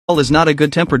Paul is not a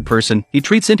good-tempered person. He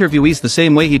treats interviewees the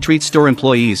same way he treats store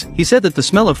employees. He said that the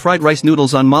smell of fried rice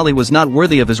noodles on Molly was not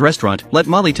worthy of his restaurant. Let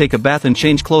Molly take a bath and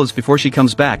change clothes before she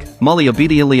comes back. Molly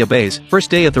obediently obeys. First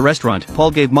day at the restaurant,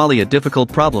 Paul gave Molly a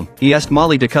difficult problem. He asked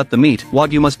Molly to cut the meat.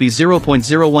 Wagyu must be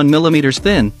 0.01 millimeters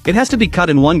thin. It has to be cut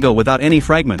in one go without any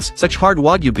fragments. Such hard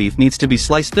Wagyu beef needs to be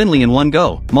sliced thinly in one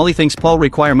go. Molly thinks Paul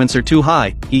requirements are too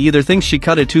high. He either thinks she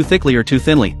cut it too thickly or too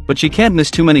thinly. But she can't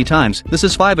miss too many times. This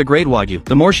is 5 a grade Wagyu.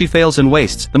 The more she fails and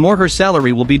wastes, the more her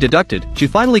salary will be deducted. She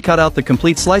finally cut out the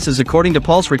complete slices according to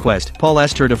Paul's request. Paul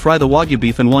asked her to fry the Wagyu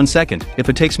beef in 1 second. If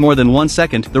it takes more than 1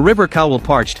 second, the river cow will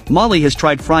parched. Molly has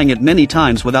tried frying it many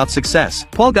times without success.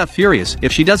 Paul got furious.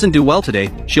 If she doesn't do well today,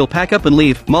 she'll pack up and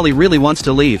leave. Molly really wants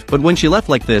to leave, but when she left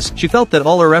like this, she felt that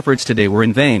all her efforts today were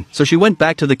in vain. So she went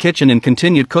back to the kitchen and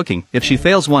continued cooking. If she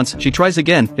fails once, she tries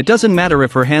again. It doesn't matter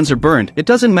if her hands are burned. It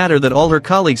doesn't matter that all her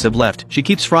colleagues have left. She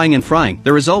keeps frying and frying.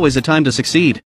 There is always a time to succeed.